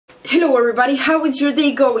Hello everybody, how is your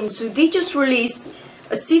day going? So they just released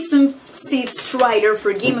a season 6 trailer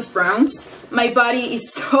for Game of Thrones. My body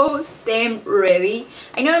is so damn ready.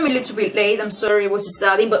 I know I'm a little bit late, I'm sorry I was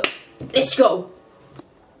studying, but let's go!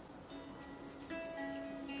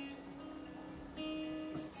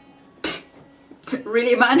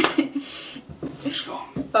 Really, man? Let's go.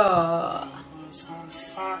 We're the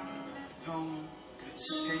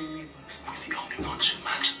only ones who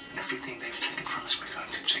matter. Everything they've taken from us, we're going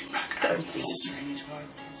to take back.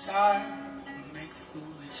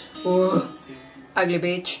 Oh, ugly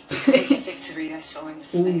bitch. The victory I saw in the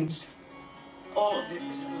flames. All of it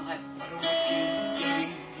was a lie.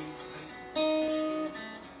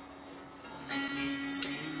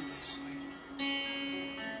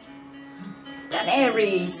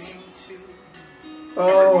 Daenerys.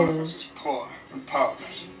 Every one of us is poor and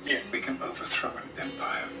powerless, yet we can overthrow an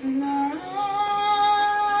empire.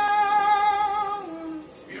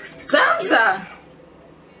 You're in the Sansa!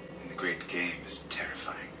 And the great game is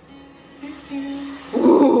terrifying.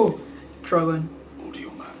 Ooh, Drogon. Order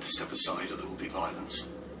your man to step aside or there will be violence.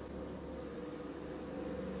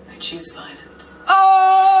 I choose violence.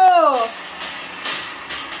 Oh!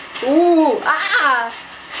 Ooh, ah!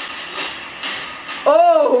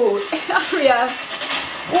 Oh, Arya!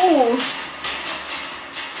 Ooh!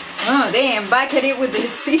 Oh, damn, back at it with the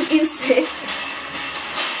incest.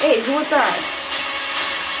 Hey, who was that?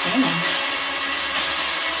 Damn.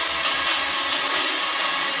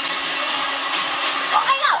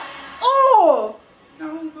 Oh!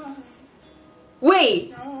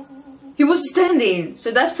 Wait! He was standing,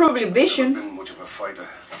 so that's probably Vision. Been much of a fighter.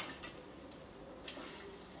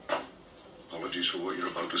 Apologies for what you're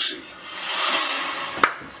about to see.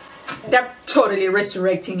 They're totally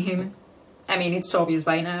resurrecting him. I mean, it's obvious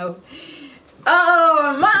by now.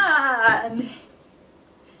 Oh, man!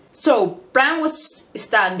 So, Bran was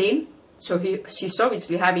standing, so she's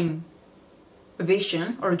obviously having a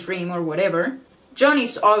vision, or a dream, or whatever. Jon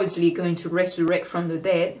is obviously going to resurrect from the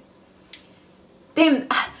dead. Damn,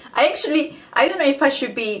 I don't know if I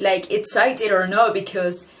should be, like, excited or not,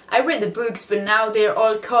 because I read the books, but now they're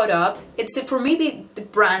all caught up, except for maybe the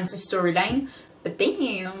Bran's storyline. But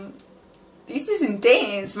damn, this is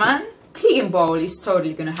intense, man. Clegane Bowl is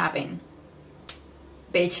totally gonna happen.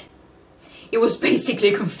 Bitch. It was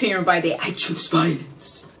basically confirmed by the I choose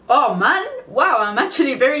violence. Oh man, wow, I'm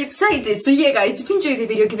actually very excited. So yeah guys, if you enjoyed the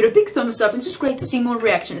video, give it a big thumbs up and subscribe to see more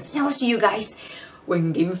reactions. And I will see you guys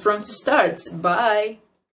when Game of Thrones starts. Bye.